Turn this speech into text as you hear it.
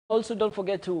Also, don't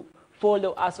forget to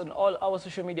follow us on all our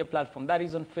social media platforms. That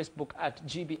is on Facebook at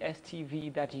Gbs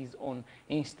TV. That is on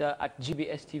Insta at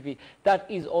Gbs TV. That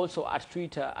is also at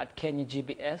Twitter at Kenya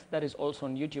Gbs. That is also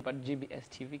on YouTube at Gbs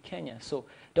TV Kenya. So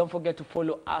don't forget to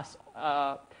follow us.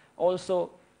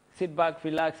 Also, sit back,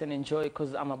 relax, and enjoy,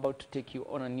 because I'm about to take you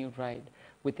on a new ride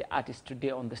with the artist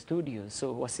today on the studio.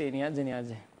 So wase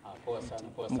niaje?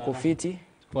 Mko fiti?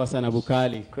 Poa sana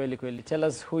Bukali. Kweli. Tell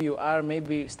us who you are,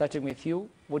 maybe starting with you,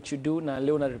 what you do, na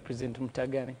leo na represent mtaa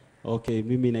gani? Okay,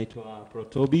 mimi naitwa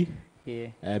Protobi.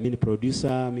 Yeah. Mimi ni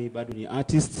producer, mimi bado ni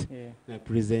artist. Yeah. Na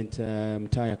present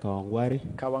mtaa ya Kawangware.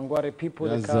 Kawangware people,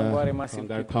 the Kawangware massive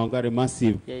people. Kawangware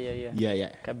massive.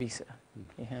 Yeah. Kabisa.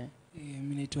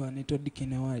 Mimi naitwa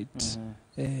Dikene White.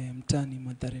 Mtani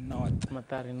Mathare North.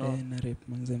 Mathare North. Na rep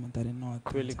manze Mathare North.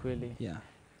 Kweli. Yeah.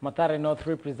 Mathare North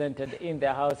represented in the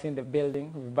house, in the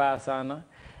building, vibaya sana.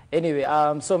 Anyway,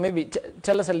 so maybe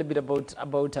tell us a little bit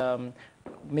about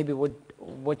maybe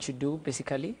what you do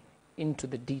basically, into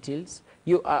the details.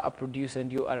 You are a producer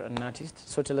and you are an artist,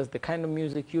 so tell us the kind of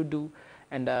music you do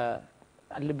and a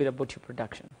little bit about your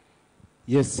production.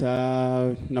 Yes,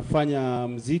 nafanya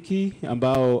muziki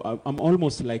ambao I'm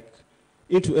almost like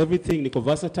into everything, niko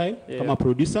versatile kama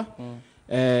producer.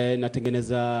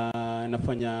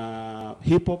 Nafanya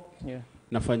hip hop,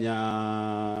 nafanya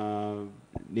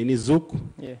zouk,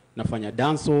 nafanya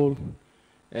dancehall,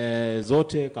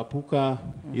 zote kapuka,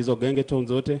 hizo gengeton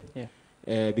zote,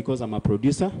 because I'm a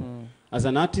producer. As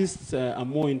an artist, I'm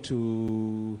more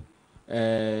into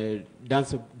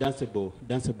danceable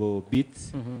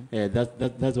beats.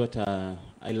 That's what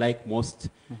I like most.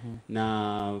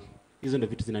 Na hizo ndio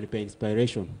vitu zinanipa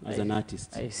inspiration as an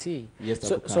artist. I see.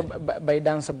 Yes, so by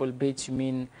danceable beats you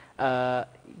mean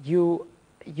you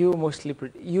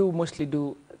mostly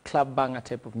do club banger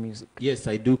type of music? Yes,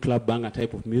 I do club banger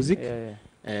type of music.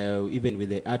 Even with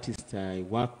the artist I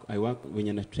work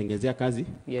when natengezea kazi,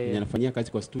 when nafanyia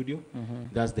kazi kwa studio.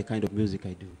 That's the kind of music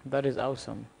I do. That is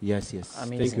awesome. Yes.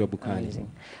 Amazing. Thank you, Abukali. Amazing.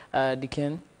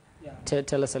 Dikene,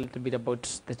 tell us a little bit about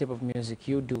the type of music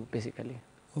you do basically.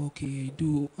 Okay, I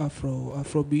do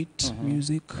Afrobeat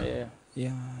music.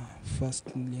 Yeah.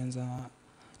 First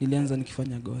nilianza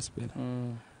nikifanya gospel.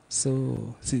 So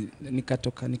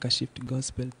nika shift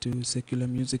gospel to secular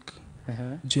music.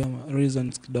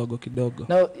 Reasons kidogo.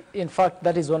 Now, in fact,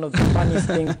 that is one of the funniest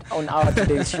things on our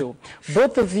today's show.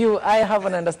 Both of you, I have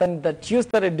an understanding that you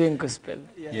started doing gospel.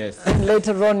 Yes. And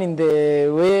later on in the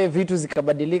way vitu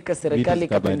zikabadilika, serikali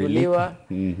ikapinduliwa.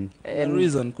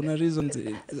 Kuna reasons.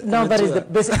 Now that is the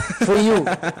best for you.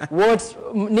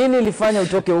 Nini ilifanya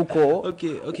utoke huko?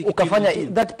 Okay. Ukafanya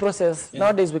that process.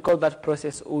 Nowadays we call that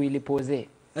process uilipoze.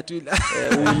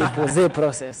 Uilipoze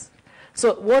process.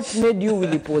 So what made you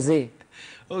uilipoze?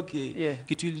 Okay.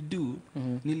 Kitu ili do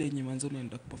nile yenye manzo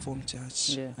naenda perform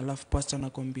church. Alafu pastor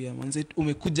anakuambia manze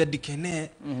umekuja Dikene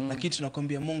lakini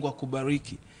tunakwambia Mungu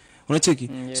akubariki. Unacheki?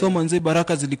 So manze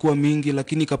baraka zilikuwa mingi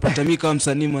lakini ikapata mimi kama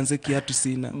msanii manze kiatu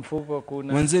sina. Mfuko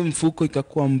hakuna. Manze mfuko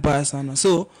ikakuwa mbaya sana.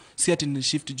 So si ati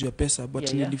nilishift juu ya pesa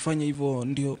but nilifanya hivyo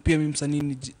ndio pia mimi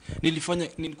msanii nilikuwa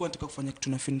nataka kufanya kitu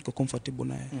na feel niko comfortable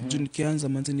naye. Juu nikianza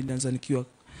manze nilianza nikiwa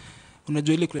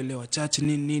unajua ile kulelewa church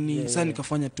nini sasa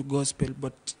nikafanya tu gospel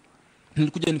but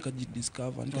nilikuja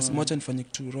nikajidiscover nikasema acha nifanye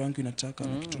kitu roho yangu inataka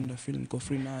na kitu ndio feel niko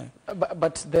free nayo.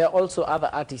 But there are also other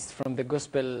artists from the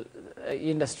gospel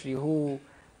industry who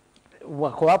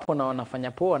wako hapo na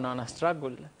wanafanya poa na wana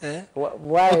struggle.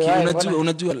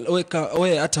 Unajua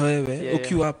wewe hata wewe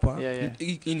ukiwa hapa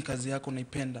hii ni kazi yako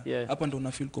unaipenda. Hapa ndo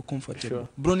una feel comfortable.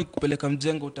 Bro nikupeleka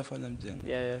mjengo utafanya mjengo.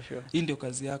 Sure. Hii ndio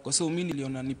kazi yako. So mimi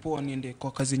niliona ni poa niende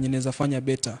kwa kazi yenye naweza fanya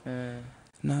better.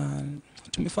 Na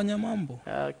tumefanya mambo.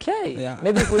 Okay.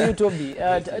 Maybe for you Toby,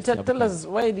 tell us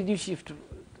why did you shift?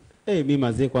 Mimi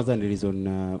mazee kwanza ni reason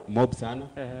mob sana.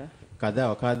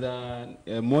 Kadha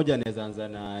moja naweza anza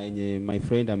na yenye my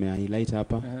friend ame-highlight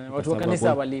hapa. Watu wa kanisa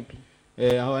hawalipi.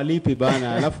 Hawalipi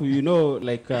bana. Alafu you know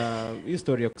like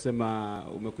history ya kusema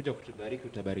umekuja kutubariki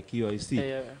utabarikiwa, you see.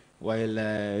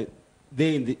 While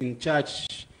they in church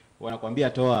wanakuambia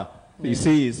toa. You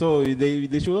see, so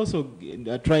they should also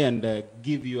try and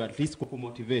give you at least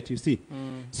kumotivate, you see.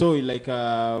 So like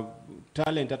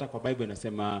talent hata kwa Bible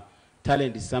inasema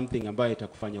talent is something ambayo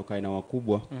itakufanya ukae na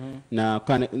wakubwa. Na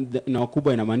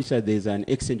wakubwa inamaanisha there is an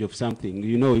exchange of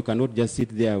something. You know, you cannot just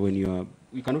sit there when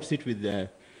you cannot sit with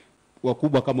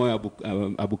wakubwa kama wewe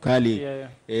Abukali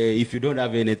if you don't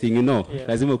have anything, you know.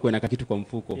 Lazima uwe na kitu kwa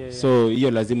mfuko. So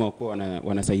hiyo lazima wako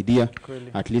wanasaidia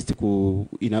at least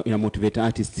ina motivate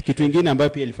artists. Kitu kingine ambayo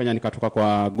pia ilifanya nikatoka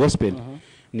kwa gospel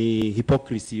ni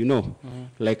hypocrisy, you know.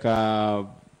 Like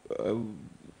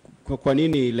kwa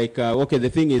nini like okay, the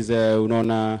thing is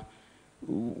unaona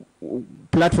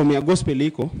platform ya gospel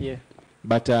iko,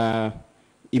 but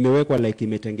imewekwa like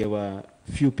imetengewa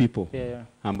few people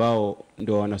ambao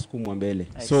ndio wanasukumwa mbele.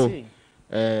 So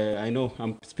I know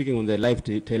I'm speaking on the live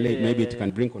tele, maybe it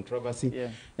can bring controversy.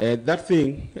 That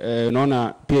thing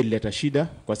unaona pia ileta shida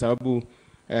kwa sababu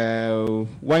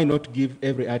why not give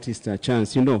every artist a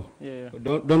chance, you know?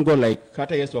 Don't go like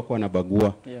hata Yesu hakuwa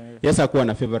anabagua. Yesu hakuwa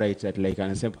na favorite at like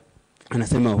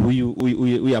anasema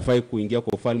huyu afai kuingia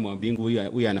kwa ufalme wa mbingu,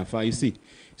 huyu anafaa. You see,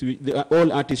 so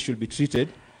all artists should be treated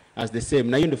as the same.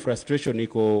 Na hiyo ndio frustration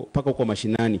iko paka kwa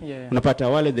mashinani. Unapata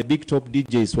wale the big top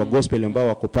DJs wa gospel ambao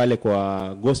wako pale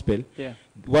kwa gospel,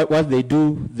 what they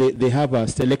do, they have a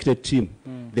selected team.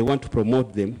 They want to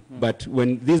promote them, but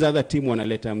when these other team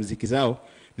wanaleta muziki zao,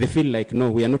 they feel like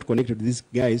no, we are not connected to these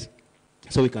guys,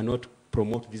 so we cannot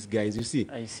promote these guys. You see,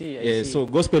 I see. So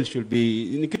gospel should be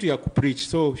ni kitu ya kupreach,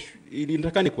 so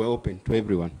inatakani kuwa open to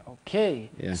everyone. Okay.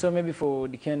 So maybe for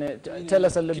Dikene, tell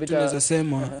us a little bit.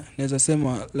 Naweza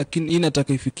sema lakini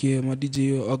inataka ifikie ma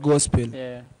DJ wa gospel.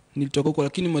 Nilitoka huko,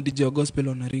 lakini ma DJ wa gospel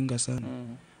wanaringa sana.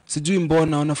 Sijui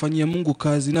mbona wanafanyia Mungu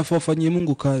kazi, nafaa wafanyie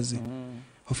Mungu kazi.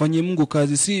 Wafanyie Mungu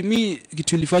kazi. Si mi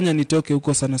kitu ilifanya nitoke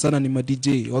huko sana ni ma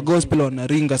DJ wa gospel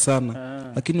wanaringa sana.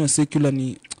 Lakini wa secular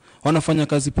ni wanafanya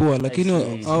kazi poa,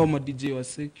 lakini hao ma DJ wa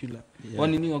secular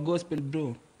wanini wa gospel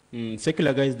bro.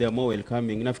 Secular guys, they are more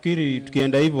welcoming. Nafikiri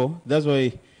tukienda hivyo, that's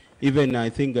why even I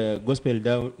think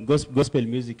gospel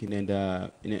music inaenda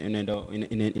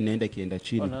kienda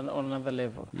chini on another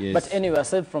level. But anyway,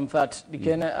 aside from that,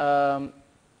 Dikene,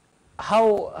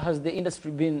 how has the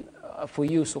industry been for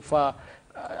you so far,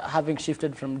 having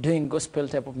shifted from doing gospel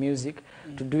type of music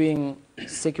to doing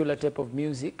secular type of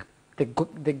music,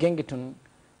 the gengeton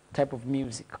type of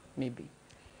music maybe?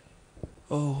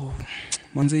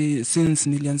 Manze, since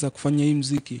nilianza kufanya hii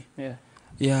muziki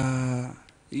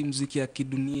hii muziki ya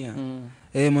kidunia,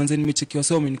 manze nimechekiwa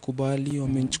sawa, wamenikubali,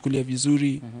 wamenichukulia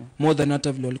vizuri, more than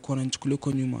hata vile walikuwa wananichukulia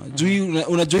huko nyuma.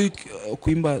 Unajua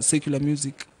kuimba secular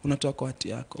music unatoa kwa hati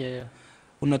yako,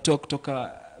 unatoa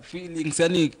kutoka feelings,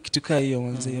 yani kitu kama hiyo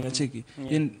manze, unacheki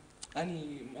yani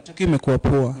matokeo imekuwa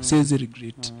poa, siwezi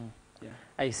regret.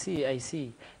 I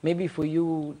see. Maybe for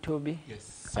you, Toby,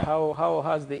 how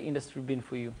has the industry been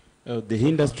for you? The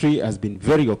industry has been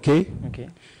very okay.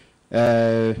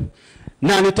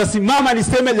 Na nitasimama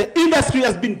niseme the industry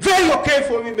has been very okay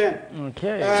for me, man.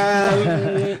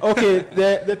 Okay,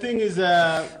 the thing is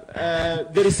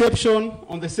the reception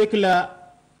on the secular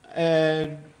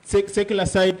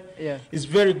side is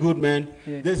very good, man.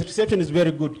 The reception is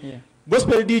very good.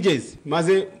 Gospel DJs,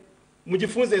 maze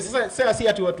mujifunze sasa si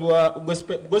ati watu wa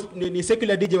gospel ni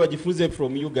secular DJ wajifunze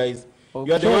from you guys.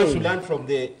 You are the ones who learn from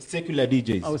the secular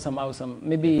DJs. Awesome.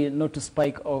 Maybe not to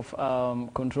spike of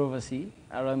controversy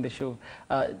around the show.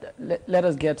 Let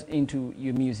us get into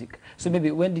your music. So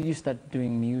maybe when did you start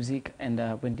doing music, and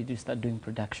when did you start doing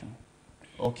production?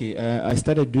 Okay, I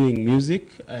started doing music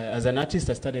as an artist.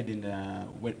 I started in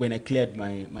when I cleared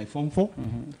my Form 4.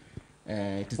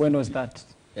 When was that?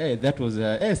 That was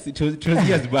it was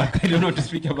years back. I don't know how to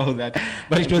speak about that,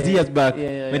 but it was years back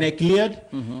when I cleared,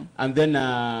 and then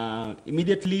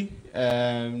immediately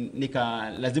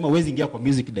lazima uwezi ingia kwa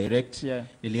music direct.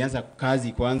 Nilianza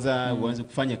kazi kwanza, uanze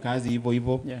kufanya kazi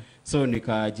hivyo. So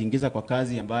nikajiingiza kwa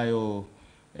kazi ambayo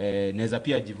naweza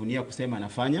pia jivunia kusema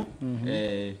nafanya.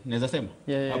 Naweza sema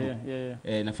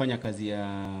nafanya kazi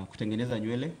ya kutengeneza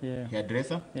nywele,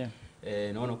 hairdresser.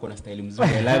 Naona uko na style mzuri,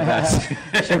 I like that.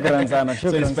 Shukran sana.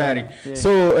 So inspiring.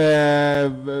 So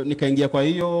nikaingia kwa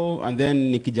hiyo, and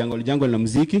then nikijangle na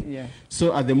muziki.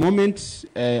 So at the moment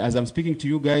as I'm speaking to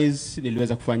you guys,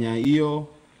 niliweza kufanya hiyo,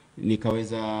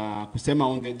 nikaweza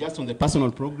kusema just on the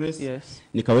personal progress.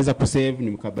 Nikaweza kusave,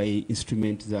 nikabuy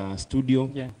instrument za studio.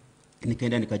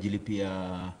 Nikaenda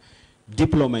nikajilipia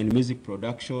diploma in music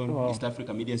production, East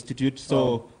Africa Media Institute.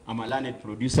 So I'm a learned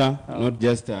producer, not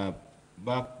just a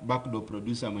backdoor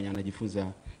producer mwenye anajifunza.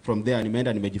 From there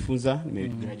nimejifunza,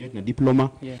 nimegraduate na diploma.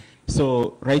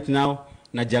 So right now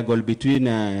na juggle between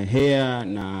hair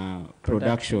na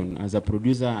production as a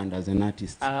producer and as an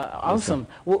artist. Awesome.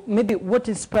 Well, maybe what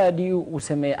inspired you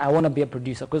useme I want to be a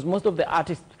producer? Because most of the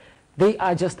artists, they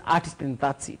are just artists and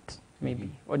that's it. Maybe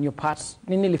on your part,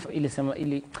 nini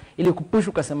ili kupush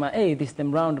ukasema, hey, this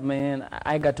time round, man,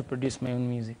 I got to produce my own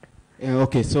music.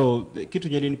 Okay, so kitu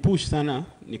yenye ni push sana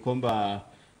ni kwamba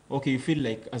okay, you feel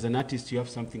like as an artist you have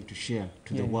something to share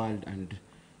to the world, and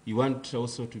you want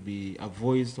also to be a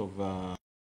voice of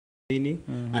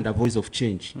and a voice of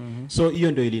change. So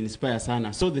hiyo ndio ili inspire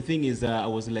sana. So the thing is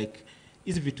I was like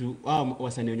hizi vitu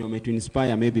wasanii wenye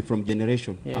wametuinspire maybe from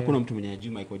generation. Hakuna mtu mwenye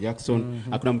ajui Michael Jackson,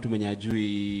 hakuna mtu mwenye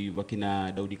ajui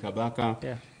wakina Daudi Kabaka,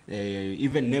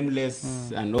 even Nameless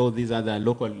and all these other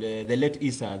local, the late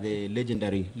Isa, the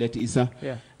legendary late Isa.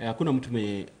 Hakuna mtu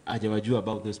mwenye hajawajua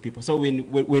about those people. So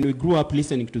when we grew up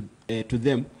listening to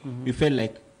them, we felt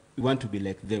like we want to be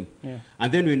like them.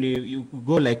 And then when you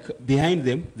go like behind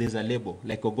them, there's a label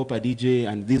like Ogopa DJ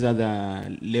and these other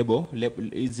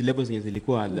labels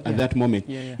zilikuwa at that moment.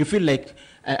 You feel like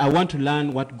I want to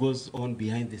learn what goes on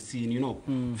behind the scene, you know.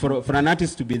 For an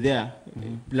artist to be there,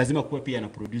 lazima kuwe pia na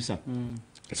producer.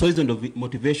 So hizo ndo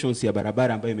motivations ya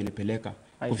barabara ambayo imenipeleka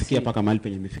kufikia paka mahali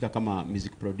penye nimefika kama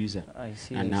music producer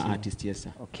and artist. Yes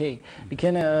sir. Okay. You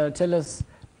can tell us,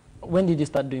 when did you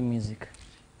start doing music?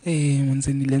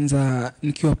 Mwanzo nilianza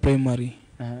nikiwa primary.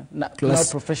 Now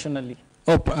professionally?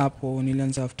 Hapo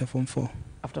nilianza after form 4.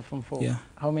 After form 4? Yeah.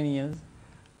 How many years?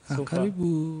 So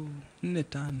karibu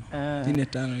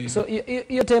 4-5. So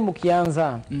your time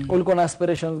ukianza ulikuwa na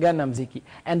aspirations gani na muziki,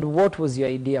 and what was your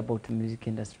idea about the music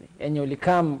industry? Enye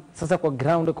ulikam sasa kwa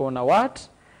ground ukaona what?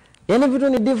 Yaani vitu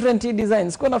ni different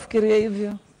designs. Kwa nafikiria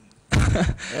hivyo.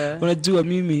 Unajua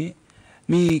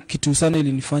mimi kitu sana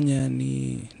ilinifanya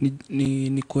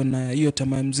ni kuona hiyo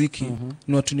tamaa ya muziki,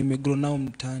 ni watu nimegrow nao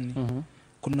mtaani.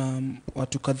 Kuna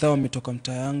watu kadhaa wametoka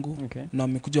mtaa yangu na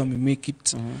wamekuja wamemake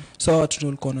it. So watu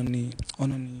walikuwa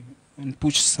wanani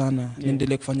push sana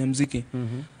niendelee kufanya muziki.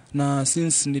 Na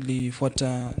since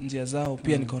nilifuata njia zao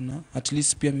pia nikaona at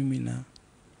least pia mimi na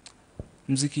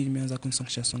muziki imeanza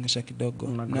kunisongesha kidogo.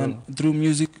 Na through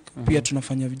music pia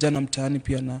tunafanya vijana mtaani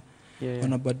pia na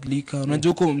wanabadilika.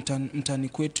 Unajua huko mtaani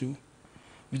kwetu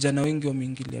vijana wengi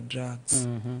wameingilia drugs,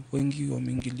 wengi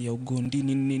wameingilia ugondi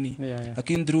nini.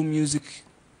 Lakini through music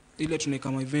ile tunaika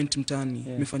kama event mtaani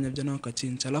imefanya vijana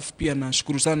wakachange. Alafu pia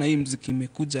nashukuru sana hii muziki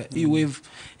imekuja, hii wave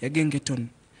ya gengeton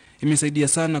imesaidia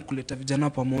sana kuleta vijana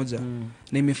pamoja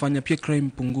na imefanya pia crime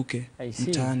punguke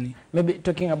mtaani. Maybe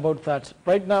talking about that,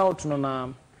 right now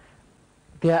tunaona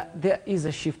there is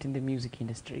a shift in the music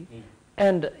industry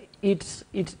and it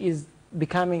is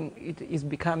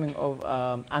becoming of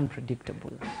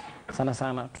unpredictable.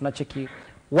 Sana tunacheki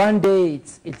one day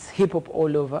it's hip hop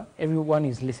all over, everyone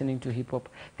is listening to hip hop.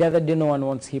 The other day no one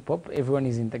wants hip hop, everyone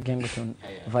is in the gengeton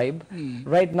vibe.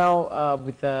 Right now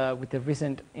with the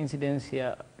recent incidents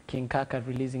here, King Kaka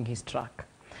releasing his track,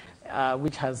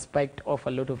 which has spiked off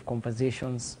a lot of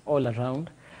conversations all around.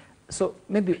 So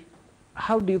maybe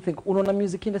how do you think unaona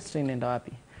music industry inaenda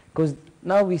wapi? Because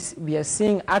now we are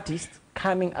seeing artists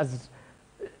coming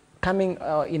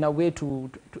in a way to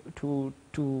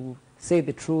say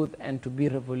the truth and to be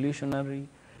revolutionary,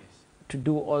 to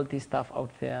do all this stuff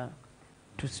out there.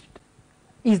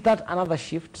 Is that another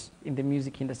shift in the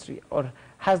music industry, or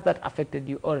has that affected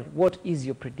you, or what is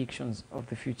your predictions of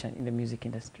the future in the music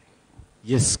industry?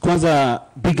 Yes, kwanza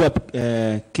big up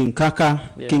King Kaka.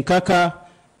 King Kaka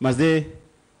mazee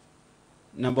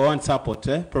number 1 support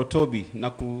Protobi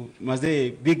na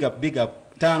mazee big up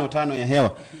tano ya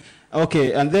hewa.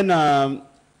 Okay, and then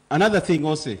another thing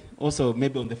also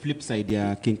maybe on the flip side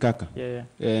ya King Kaka.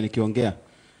 Nikiongea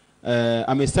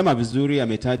amesema vizuri,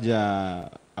 ametaja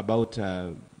about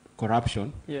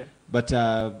corruption. But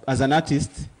as an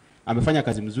artist amefanya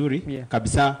kazi mzuri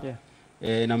kabisa.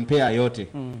 Nampea yote.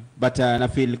 But na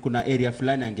feel kuna area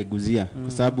fulani angeguzia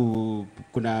kwa sababu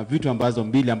kuna vitu ambazo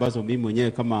mimi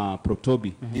mwenyewe kama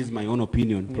Protobi, this is my own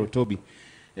opinion, Protobi.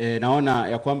 Naona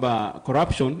ya kwamba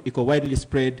corruption iko widely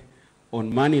spread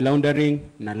on money laundering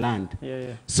na land.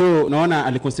 So naona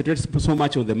aliconcentrate so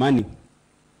much on the money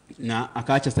na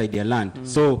akaacha side ya land.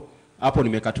 So hapo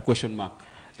nimeka tu question mark.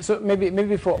 So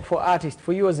maybe for artists,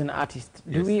 for you as an artist,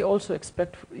 do we also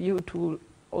expect you to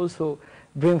also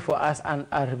bring for us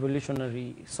a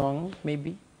revolutionary song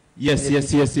maybe? Yes.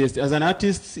 As an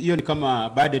artist, hiyo ni kama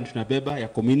burden tunabeba ya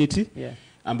community.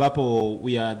 Ambapo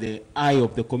we are the eye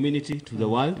of the community to the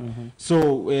world.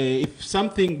 So if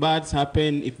something bad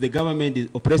happen, if the government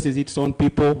oppresses its own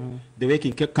people, the way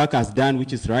King Kaka has done,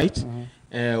 which is right,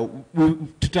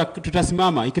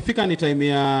 tutasimama. Ikifika ni time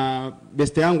ya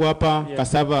best yangu hapa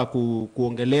Kasava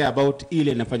kuongelea about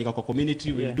ile inafanyika kwa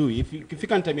community, we'll do it.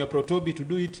 Ikifika ni time ya Protobi to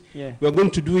do it, we are going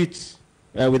to do it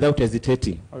without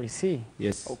hesitating. I see.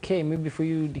 Yes. Okay, maybe for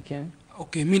you, Dikene.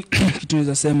 Okay, mimi kitu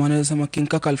naweza sema King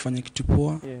Kaka alifanya kitu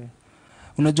poa.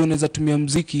 Unajua unaweza tumia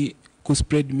muziki ku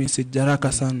spread message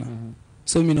haraka sana.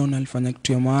 So mimi naona alifanya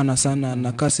kitu ya maana sana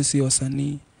na kasi si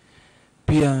wasanii.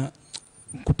 Pia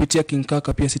kupitia King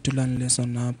Kaka pia si tu learn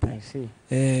lesson hapo.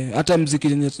 Hata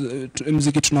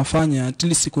muziki tunafanya at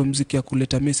least kwa muziki ya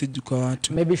kuleta message kwa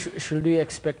watu. Maybe should we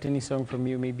expect any song from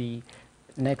you maybe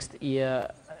next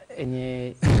year,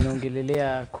 enye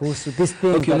inaongelelea kuhusu this thing.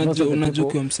 Okay,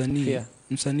 unajua kwa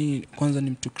msanii kwanza ni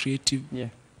mtu creative. Yeah.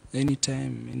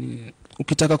 Anytime,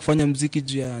 ukitaka kufanya muziki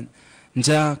juu ya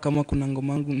njaa, kama kuna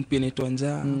ngoma yangu mpya inaitwa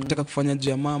njaa, ukitaka kufanya juu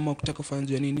ya mama, ukitaka kufanya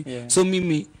juu ya nini. Yeah. So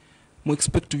mimi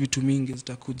expect vitu mingi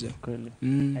zitakuja. Kweli.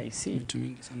 I see. Vitu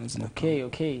mingi sana zinakuja.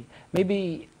 Okay.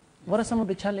 Maybe what are some of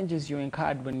the challenges you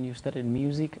encountered when you started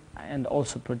music and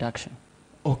also production?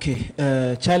 Okay,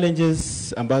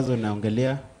 challenges ambazo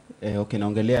naongelea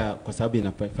naongelea kwa sababu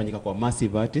inafanyika kwa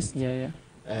massive artist. Yeah.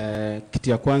 Kitu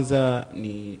ya kwanza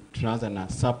ni tunaanza na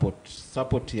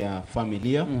support ya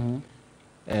familia.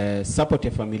 Support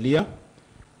ya familia.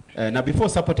 Na before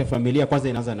support ya familia kwanza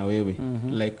inaanza na wewe.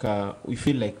 Like we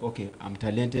feel like okay, I'm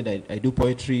talented, I do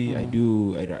poetry,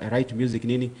 I write music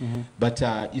nini. But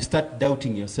you start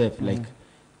doubting yourself like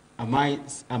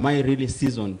am I really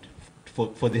seasoned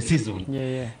for the season?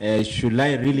 Yeah. Should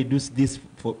I really do this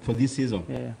for this season?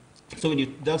 Yeah. So when you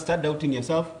start doubting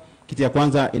yourself, kitu ya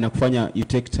kwanza inakufanya you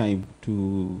take time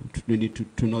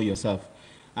to know yourself.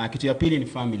 Kitu ya pili ni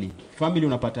family. Family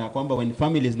unapata kwamba when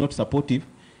family is not supportive,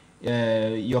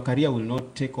 your career will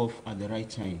not take off at the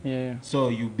right time. Yeah. So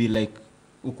you be like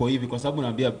uko hivi kwa sababu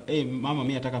unaambia mama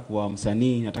mimi nataka kuwa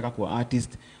msanii, nataka kuwa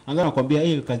artist. Anza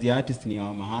nakwambia kazi ya artist ni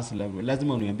ya mahasla.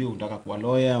 Lazima uniambie unataka kuwa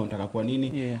lawyer, unataka kuwa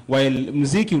nini. Yeah. While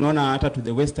muziki unaona hata to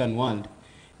the western world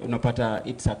unapata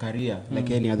it's a career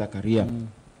like any other career.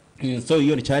 So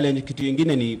hiyo ni challenge. Kitu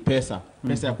kingine ni pesa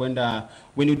ya kwenda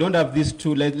when you don't have these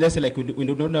two, let's say like when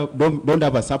you don't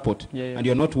have a support and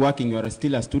you're not working, you are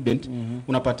still a student,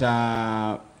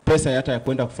 unapata pesa hata ya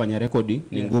kwenda kufanya recording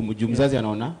ni ngumu. Mzazi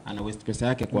anaona ana waste pesa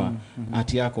yake kwa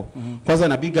art yako. Kwanza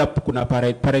na big up, kuna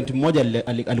parent mmoja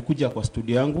alikuja kwa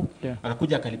studio yangu,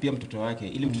 akakuja akalipia mtoto wake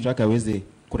ili mtoto wake aweze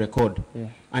kurecord.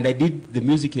 And I did the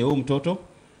music ya huyo mtoto,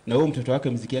 na huyo mtoto wake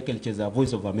muziki yake alicheza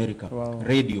Voice of America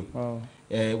radio.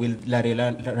 With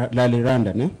Larry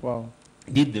Randon,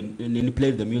 he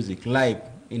played the music live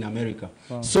in America.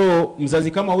 So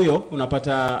mzazi kama huyo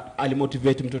unapata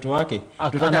alimotivate mtoto wake,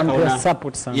 akaona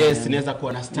support sana. Yes, inaweza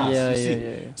kuwa na stars, you see.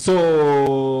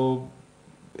 So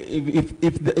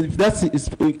if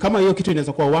that's kama hiyo kitu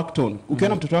inaweza kuwa worked on.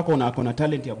 Ukiona mtoto wako ana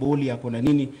talent ya boli, akona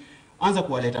nini, anza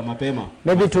kuwaleta mapema.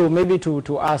 Maybe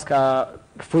to ask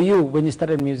for you, when you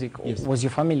started music, was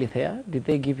your family there? Did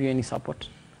they give you any support?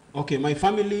 Okay, my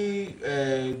family,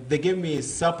 they gave me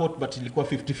support, but ilikuwa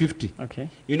 50-50. Okay.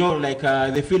 You know, like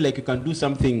they feel like you can do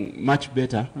something much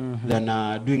better than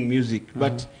doing music.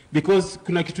 But because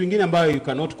kuna kitu ingine ambayo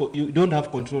you don't have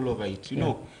control over it. You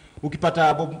know,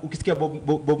 ukisikia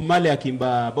Bob Marley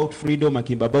akimba about freedom,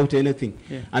 akimba about anything,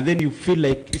 and then you feel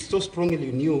like it's so strongly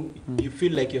in you, you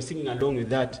feel like you're singing along with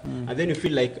that, and then you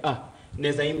feel like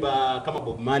naweza imba kama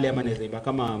Bob Marley ama naweza imba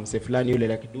kama mse fulani yule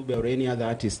like Dube or any other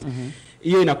artist.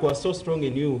 Hiyo inakuwa so strong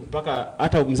in you mpaka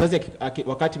hata mzazi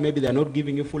wakati maybe they are not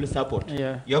giving you full support.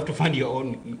 You have to find your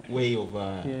own way of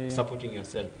supporting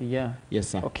yourself.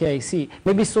 Yes sir. Okay, I see.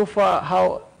 Maybe so far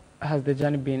how has the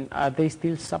journey been? Are they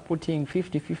still supporting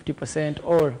 50%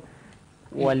 or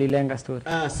walilenga story?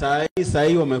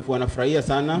 Sahi wanafurahia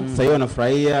sana. Sahi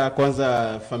wanafurahia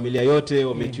kwanza, familia yote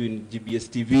wametune Gbs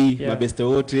TV, mabeste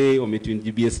wote wametune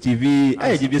Gbs TV.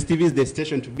 Gbs TV is the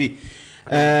station to be.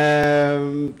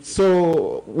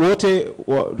 So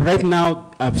right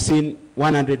now I've seen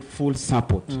 100 full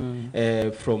support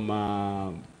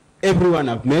from everyone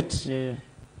I've met.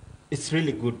 It's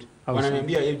really good.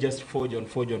 Wananiambia you just forge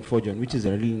on, which is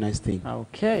a really nice thing.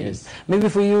 Okay. Yes. Maybe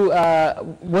for you,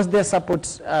 was there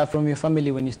support from your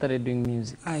family when you started doing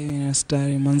music?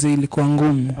 Manze ilikuwa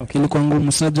ngumu. Ilikuwa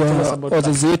ngumu. Unajua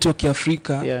wazazi wetu wa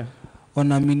Kiafrika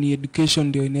wanaamini education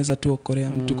ndio inaweza tu okorea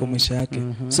mtu kwa maisha yake.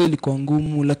 So ilikuwa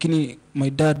ngumu, lakini my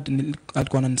dad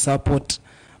alikuwa ananisupport.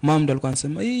 Mom ndo alikuwa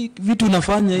anasema, vitu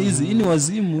unafanya hizi, hii ni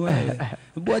wazimu wewe.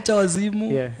 Acha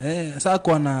wazimu. Sasa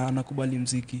kwa anakubali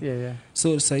muziki.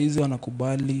 So sasa hizi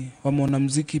wanakubali. Wameona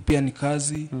muziki pia ni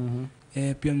kazi.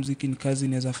 Pia muziki ni kazi,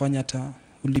 inaweza fanya hata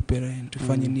ulipe rent,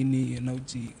 ufanye nini na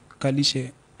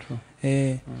ujikalishe.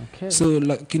 So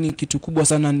lakini kitu kubwa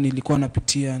sana nilikuwa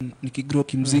napitia nikigrow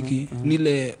kimuziki,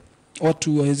 nile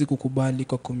watu hawezi kukubali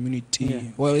kwa community,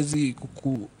 hawezi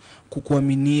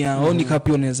kukuaminia, au ni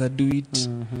kapi unaweza do it.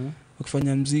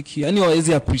 Ukifanya muziki, yani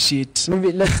hawezi appreciate.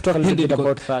 Maybe let's talk a little bit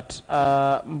about that.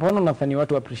 Mbona unafanya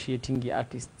watu appreciating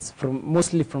artists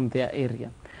mostly from their area?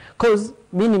 Because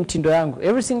mimi mtindo yangu,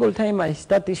 every single time I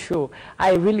start this show,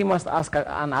 I really must ask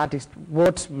an artist,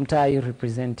 what mtaa are you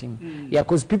representing?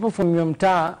 Because people from your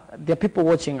mtaa, there are people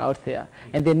watching out there,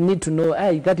 and they need to know,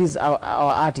 hey, that is our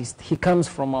artist. He comes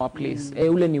from our place.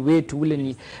 Ule ni wetu, ule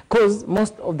ni... Because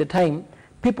most of the time,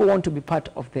 people want to be part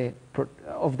of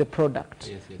the product,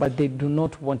 Yes, yes. but they do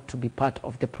not want to be part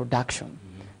of the production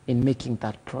in making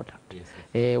that product. Yes,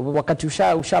 yes. Wakati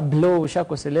usha blow, usha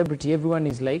ko celebrity, everyone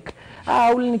is like,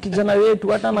 ule ni kijana wetu,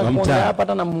 hata nakuona hapa,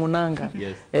 hata namuonanga.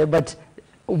 Yes. But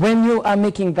when you are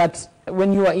making that,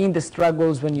 when you are in the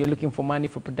struggles, when you're looking for money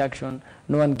for production,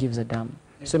 no one gives a damn.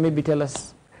 So maybe tell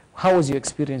us, how was your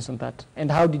experience on that,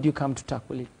 and how did you come to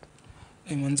tackle it?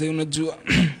 Manze,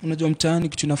 unajua mtaani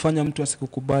kitu nafanya mtu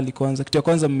asikukubali kwanza. Kitu ya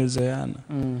kwanza mmezoeana.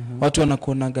 Watu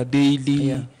wanakuonaga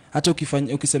daily. Hata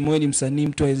ukisema wewe ni msanii,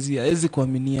 mtu hawezi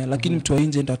kuaminia, lakini mtu wa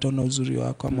nje ndo ataona uzuri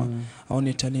wako ama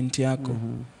aone talent yako.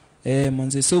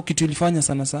 Manze, so kitu ilifanya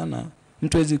sana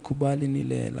mtu hawezi kubali ni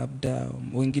ile labda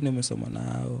wengine umesoma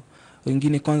nao.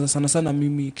 Wengine kwanza sana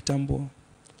mimi kitambo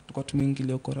tulikuwa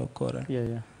tumeingile ukora.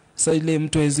 Sasa ile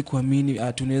mtu hawezi kuamini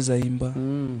tunaweza imba.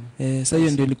 Sasa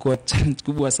hiyo ndio ilikuwa challenge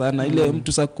kubwa sana. Ile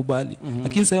mtu sasa kukubali.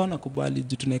 Lakini sasa wanakubali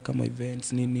juu tunaweka kama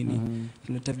events nini.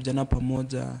 Tunaleta vijana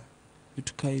pamoja.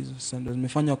 Vitu kama hizo sasa ndio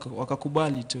zimefanya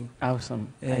wakakubali tu. Awesome.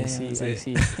 I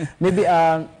see. Maybe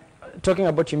talking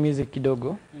about your music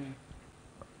kidogo.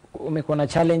 Umekuwa na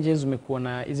challenges, umekuwa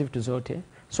na hizi vitu zote.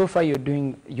 So far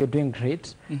you're doing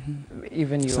great.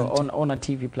 Even you're on a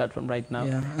TV platform right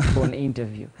now for an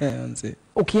interview.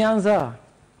 Ukianza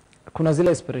kuna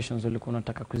zile aspirations ulikuwa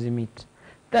unataka kuzimit.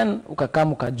 Then ukakaa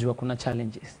ukajua kuna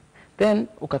challenges. Then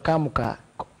ukakaa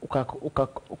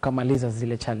ukamaliza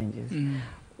zile challenges.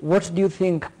 What do you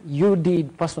think you did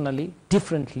personally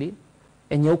differently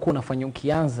enye uko unafanya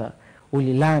ukianza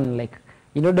uli learn like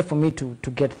in order for me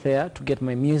to get there, to get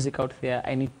my music out there,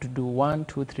 I need to do 1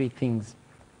 2 3 things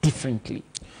differently?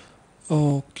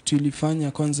 Kitu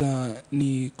ilifanya kwanza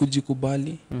ni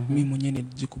kujikubali. Mimi mwenyewe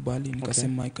nilijikubali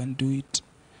nikasema I can do it.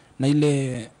 Na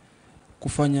ile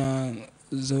kufanya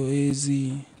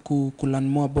zoezi learn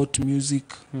more about music.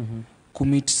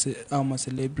 Commit ama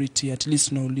celebrity, at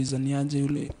least nauliza ni aje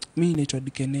yule. Mimi naitwa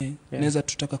Dikene. Naweza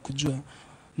tutaka kujua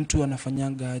mtu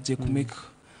anafanyanga aje kumake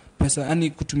pesa, yani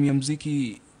kutumia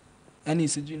muziki, yani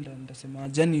sijui ndasema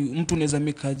yani mtu anaweza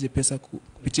make aje pesa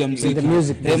kupitia muziki.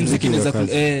 Muziki inaweza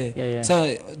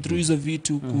sasa through hizo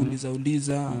vitu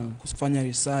kuuliza kufanya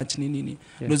research nini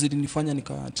ndio zilinifanya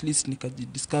at least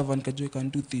nikadiscover nikajua I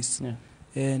can do this.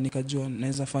 Nikajua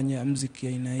naweza fanya muziki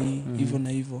ya aina hii hivyo na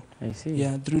hivyo.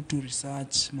 Through to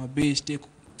research mabase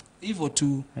hivyo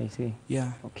tu. I see.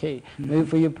 Okay. Maybe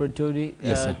for you, Protodi,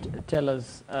 tell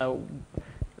us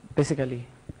basically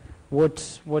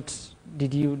what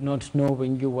did you not know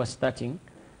when you were starting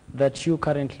that you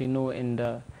currently know and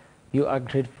you are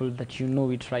grateful that you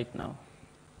know it right now?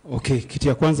 Okay, kitu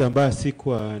ya kwanza ambayo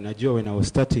sikuwa najua when I was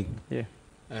starting.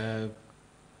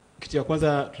 Kitu ya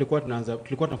kwanza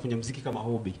tulikuwa tunafanya muziki kama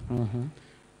hobby.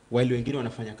 While wengine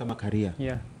wanafanya kama career.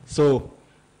 So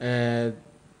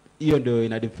hiyo ndio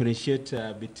ina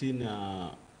differentiate between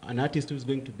an artist who is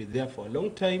going to be there for a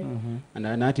long time and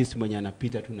an artist mwenye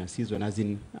anapita tu na season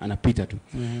azin anapita tu.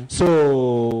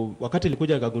 So wakati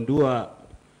nilikuja nikagundua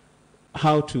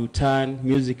how to turn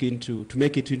music into, to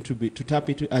make it into, to tap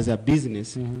it as a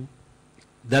business.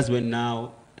 That's when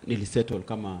now nilisettle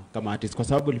kama artist, kwa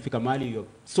sababu nilifika mahali you're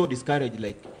so discouraged,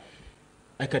 like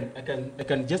I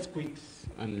can just quit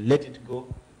and let it go.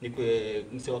 Nikwe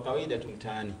mse wa kawaida tu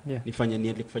mtaani.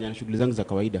 Nifanye kufanya shughuli zangu za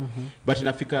kawaida. But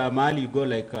nafika mahali you go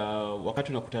like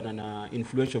wakati unakutana na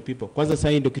influential people. Kwanza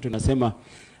sasa ndio kitu nasema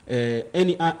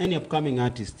any upcoming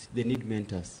artist they need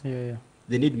mentors.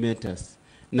 They need mentors.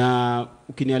 Na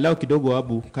ukiniallow kidogo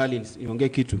Abu Collins iongee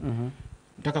kitu.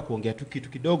 Nataka kuongea tu kitu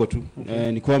kidogo tu.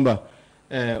 Ni kwamba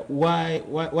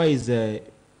why is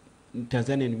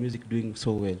Tanzanian music doing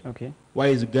so well?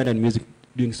 Why is Ugandan music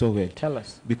doing so well? Tell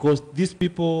us. Because these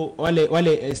people,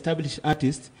 wale established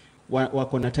artists,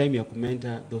 wako na time ya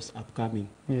kumenta those upcoming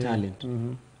talent.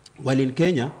 While in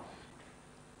Kenya,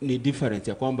 ni different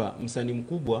ya kwamba msanii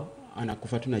mkubwa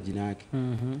anakufa tu na jina yake.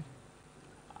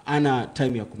 Ana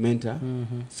time ya kumenta.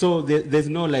 So there's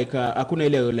no like hakuna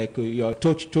ile like your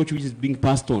torch which is being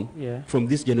passed on from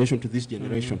this generation to this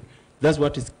generation. That's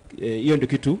what is hiyo ndio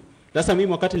kitu. Sasa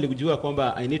mimi wakati nilijua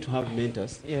kwamba I need to have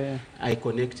mentors. I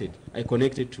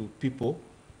connected to people.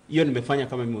 Hiyo nimefanya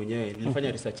kama mimi mwenyewe.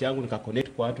 Nilifanya research yangu nika-connect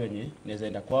kwa watu wenye naweza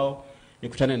enda kwao,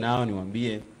 nikutane nao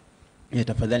niwaambie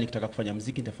tafadhali nikitaka kufanya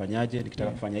muziki nitafanyaje,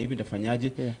 nikitaka kufanya hivi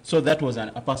nitafanyaje. So that was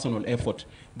a personal effort.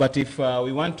 But if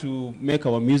we want to make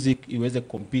our music iweze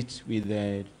compete with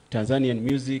Tanzanian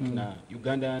music na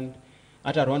Ugandan,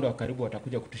 hata Rwanda wa karibu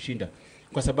watakuja kutushinda.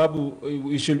 Kwa sababu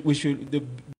we should the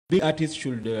big artists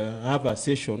should have a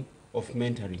session of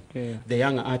mentoring the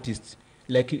young artists,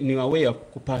 like in a way of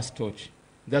pass torch.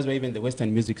 That's why even the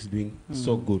Western music is doing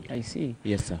so good. I see.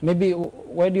 Yes, sir. Maybe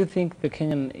why do you think the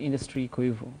Kenyan industry iko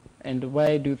hivyo? And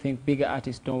why do you think bigger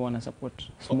artists don't want to support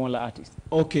smaller artists?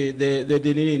 Okay,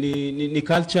 ni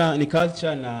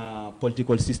culture na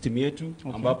political system yetu,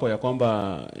 ambapo ya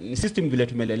kwamba ni system vile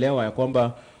tumelelewa ya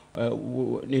kwamba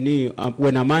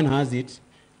when a man has it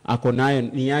ako nayo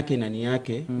ni yake na ni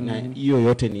yake na hiyo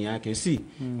yote ni yake. See,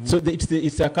 so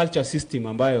it's a culture system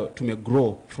ambayo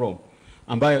tumegrow from,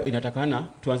 ambayo inatakana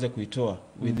tuanze kuitoa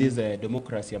with this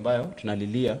democracy ambayo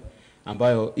tunalilia,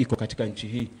 ambayo iko katika nchi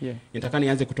hii. Inatakana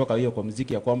ianze kutoka hiyo kwa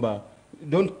muziki ya kwamba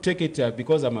don't take it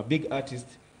because I'm a big artist,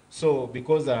 so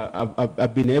because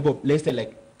I've been able, let's say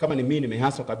like kama ni mimi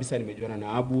nimehaswa kabisa, nimejuana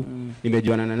na Abu,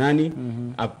 nimejuana na nani,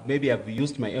 maybe I've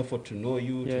used my effort to know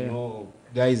you, to know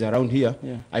guys around here.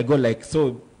 I go like,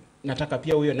 so nataka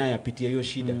pia huyo naye apitie hiyo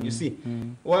shida. You see,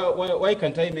 why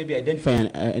can't I maybe identify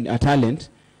a talent,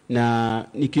 na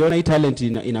nikiona hii talent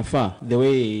inafaa the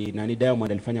way nani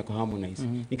Diamond alifanya kwa Harmonize.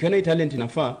 Nikiona hii talent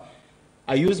inafaa,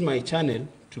 I use my channel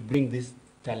to bring this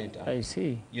talent up. I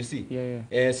see. You see?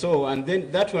 So and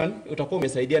then that one utakuwa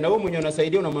umesaidia, na wewe mwenye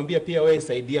unasaidia unamwambia pia wewe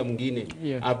saidia mwingine.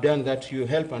 I've done that, you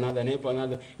help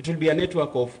another, it will be a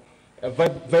network of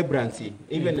vibrancy.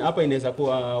 Even hapa inaweza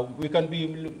kuwa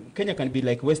Kenya can be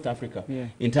like West Africa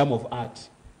in terms of art.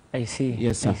 I see.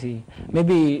 Yes, sir. I see.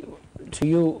 Maybe to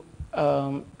you,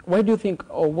 why do you think,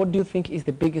 or what do you think is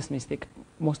the biggest mistake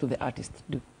most of the artists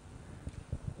do?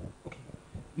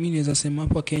 Mimi naweza sema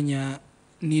hapa Kenya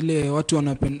ni ile watu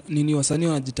wanapenda nini, wasanii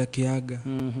wanajitakiaga.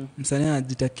 Msanii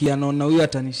anajitakia, naona huyu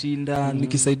atanishinda,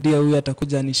 nikisaidia huyu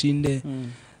atakuja anishinde.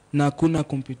 Na hakuna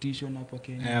competition hapa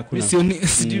Kenya.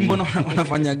 Sijui mbona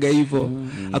wanafanyaga hivyo.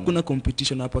 Hakuna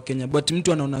competition hapa Kenya, but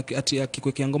mtu anaona ati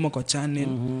akikwekea ngoma kwa channel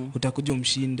utakuja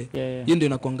umshinde. Hiyo ndio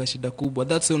inakuanga shida kubwa.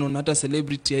 That's why unaona hata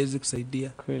celebrity haiwezi kusaidia.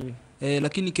 Kweli.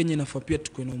 Lakini Kenya inafaa pia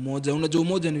tukue na umoja. Unajua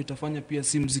umoja ndio itafanya pia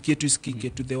si muziki yetu isikike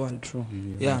to the world. True.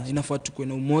 Inafaa tukue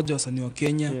na umoja wasanii wa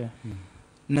Kenya.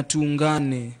 Na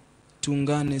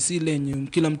tuungane, si lenye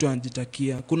kila mtu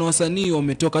anajitakia. Kuna wasanii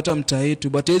wametoka hata mtaa yetu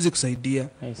but hawezi kusaidia.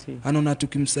 Anaona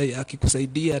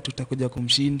akikusaidia tutakuja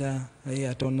kumshinda.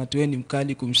 Ataona tu ni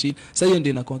mkali kumshinda. Sasa hiyo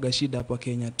ndio inakuwa shida hapa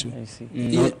Kenya tu.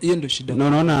 Hiyo ndio shida.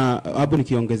 Naona hapo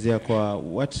nikiongezea kwa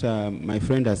what my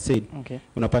friend has said.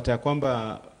 Unapata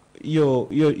kwamba hiyo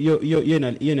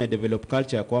ina develop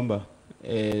culture ya kwamba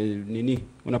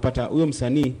unapata huyo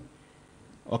msanii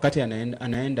wakati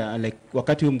anaenda like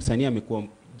wakati huyo msanii amekuwa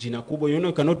jina kubwa,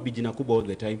 you cannot be jina kubwa all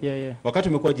the time. Wakati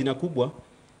umekuwa jina kubwa,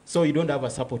 so you don't have a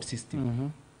support system.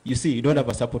 You see, you don't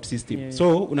have a support system.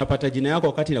 So unapata jina yako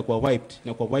wakati inakuwa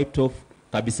wiped off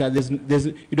kabisa.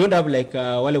 You don't have like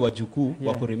wale wajukuu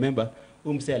wa ku remember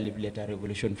mse alileta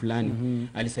revolution fulani,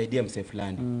 alisaidia mse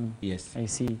fulani. Yes, I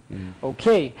see.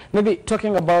 Okay, maybe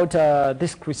talking about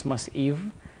this Christmas Eve,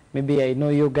 maybe I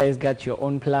know you guys got your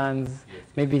own plans.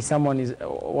 Maybe someone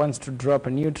wants to drop a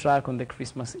new track on the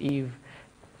Christmas Eve.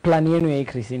 Plan yenu ya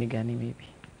Christmas ni gani maybe?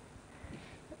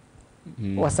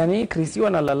 Wasanii Christmas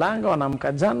wanalalanga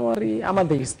wanamka January ama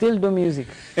they still do music?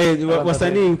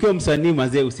 Wasanii ukiwa msanii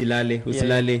mazee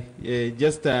usilale.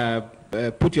 Just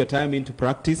put your time into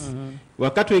practice.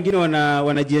 Wakati wengine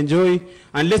wanajienjoy,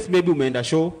 unless maybe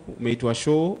umeitwa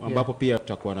show ambapo pia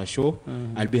tutakuwa na show.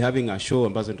 I'll be having a show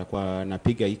ambazo nitakuwa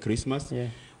napiga hii Christmas.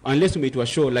 Unless umeitwa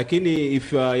show, lakini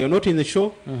if you're not in the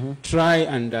show, try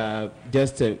and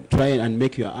just try and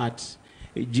make your art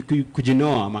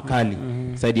kujinoa makali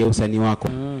side ya usanii wako.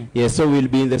 So we'll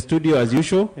be in the studio as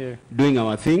usual, doing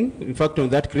our thing. In fact, on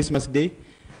that Christmas day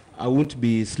I won't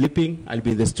be sleeping. I'll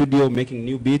be in the studio making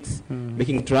new beats,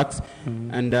 making tracks.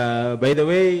 And by the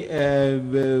way,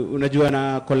 unajua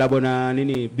na collab na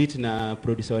nini beat na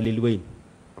producer wa Lil Wayne.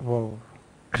 Wow,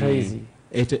 crazy.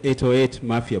 808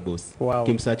 Mafia Boss.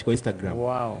 Kimsearch kwa Instagram.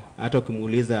 Hata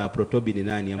ukimuuliza Protobi ni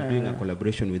nani, I'm doing a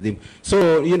collaboration with him.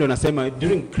 So nasema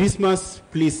during Christmas,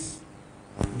 please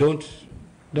don't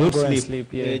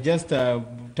sleep. Just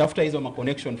tafuta hizo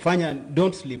connection. Fanya,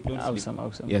 don't sleep. Awesome.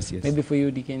 Yes. Maybe for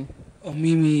you, Dikene.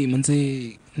 Mimi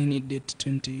manze nini date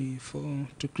 24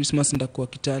 to Christmas ndakuwa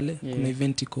Kitale. Kuna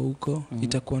event iko huko.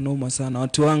 Itakuwa noma sana.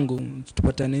 Watu wangu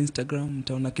tupatane Instagram,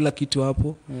 mtaona kila kitu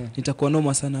hapo. Itakuwa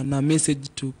noma sana na message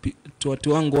to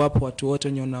watu wangu hapo, watu wote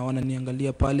wenye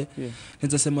wananiangalia pale.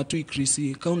 Naweza sema tu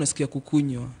Chrissy, kama unasikia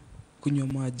kunywa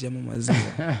maji ama maziwa.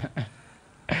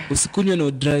 Usikunywe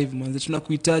no drive manze,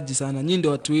 tunakuhitaji sana. Nyinyi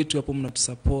ndio watu wetu hapo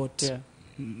mnatusupport.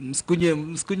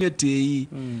 Msikunywe TE.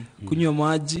 Kunywa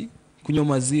maji, kunywa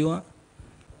maziwa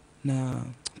na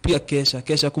pia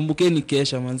kesha kumbukeni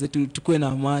kesha manze, tukue na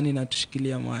amani na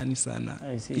tushikilie amani sana.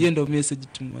 Hiyo ndio message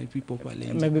to my people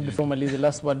pale. Maybe before Malizi,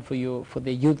 last word for you, for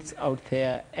the youths out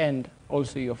there and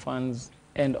also your fans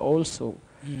and also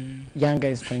young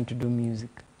guys trying to do music.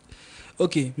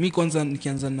 Okay, mi kwanza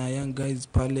nikianza na young guys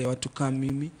pale, watu kama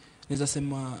mimi naweza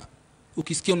sema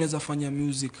ukisikia unaweza fanya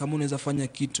music, kama unaweza fanya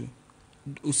kitu,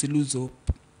 usilose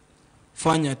hope.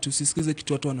 Fanya tu, usisikize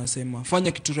kitu watu wanasema.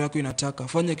 Fanya kitu yako inataka,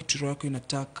 fanya kitu yako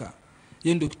inataka.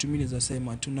 Hiyo ndio kitu mimi naweza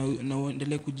sema tu, na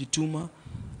uendelee kujituma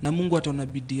na Mungu ataona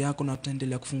bidii yako na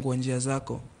ataendelea kufungua njia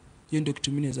zako. Hiyo ndio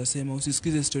kitu mimi naweza sema.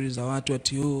 Usisikize stories za watu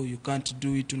ati you can't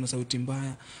do it, una sauti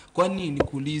mbaya. Kwani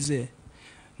nikuulize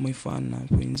my fan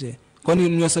hapo nje, kwani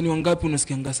ni wasanii wangapi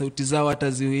unasikianga sauti zao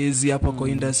hata ziwezi hapa kwa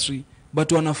industry,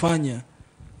 but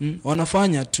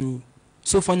wanafanya tu.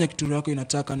 So fanya kitu yako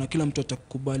inataka na kila mtu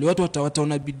atakukubali. Watu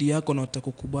wataona bidii yako na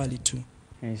watakukubali tu.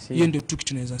 Hiyo ndio tu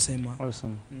kitu naweza sema.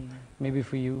 Awesome. Maybe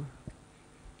for you.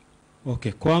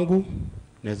 Okay, kwangu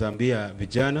naweza ambia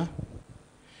vijana,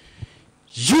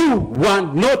 you were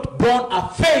not born a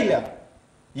failure.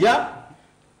 Yeah?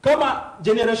 Kama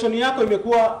generation yako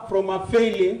imekuwa from a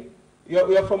failing,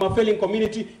 you are from a failing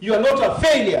community, you are not a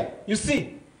failure. You see?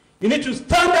 You need to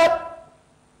stand up,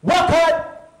 work hard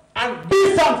and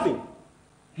be something.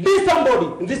 Be somebody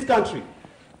in this country.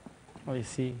 I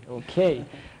see. Okay.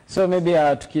 So maybe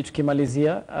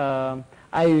tukimalizia,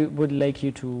 I would like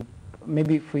you to,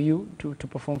 maybe for you to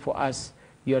perform for us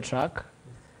your track.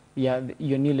 Yeah,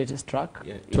 your new latest track.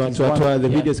 Yeah. The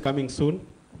video is coming soon.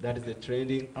 That is the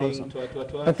trending thing. Awesome.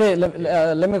 But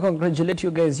let me congratulate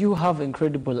you guys. You have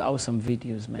incredible, awesome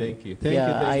videos, man. Thank you.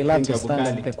 I love to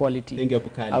stand the quality. Thank you,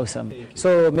 Bukali. Awesome. Thank you.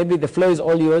 So maybe the floor is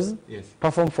all yours. Yes.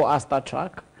 Perform for us that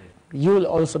track. You will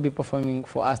also be performing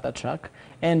for us that track.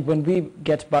 And when we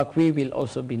get back, we will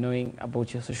also be knowing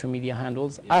about your social media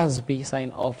handles as we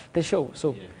sign off the show.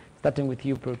 So starting with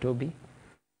you, Pro Toby.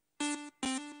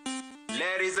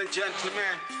 Ladies and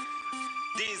gentlemen,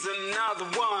 this is another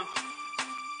one.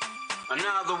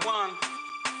 Another one.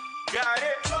 Got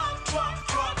it?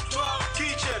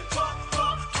 Kitchen.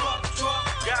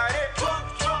 Got it?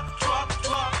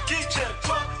 Kitchen.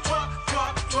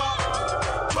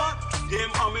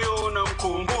 Dem ameona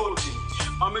mkomboti,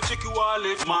 amecheki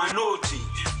wale manoti.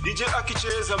 DJ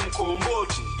akicheza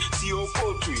mkomboti,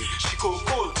 siokotwi,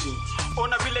 shikokoti.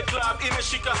 Ona vile club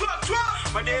imeshika,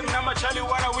 madem na machali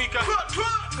wanawika.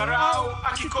 Karao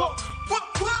akiko,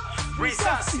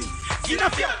 risasi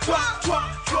inafia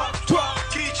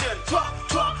kitchen got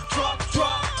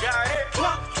it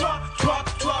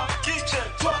kitchen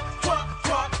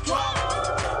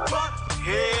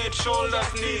head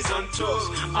shoulders knees and toes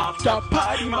after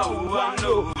party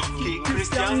mauano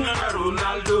Cristiano na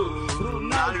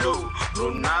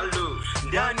Ronaldo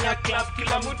ndani ya club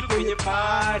kila mtu kwenye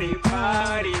party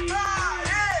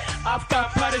after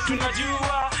party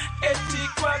tunajua eti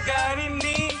kwa gari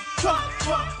ni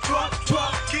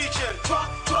kitchen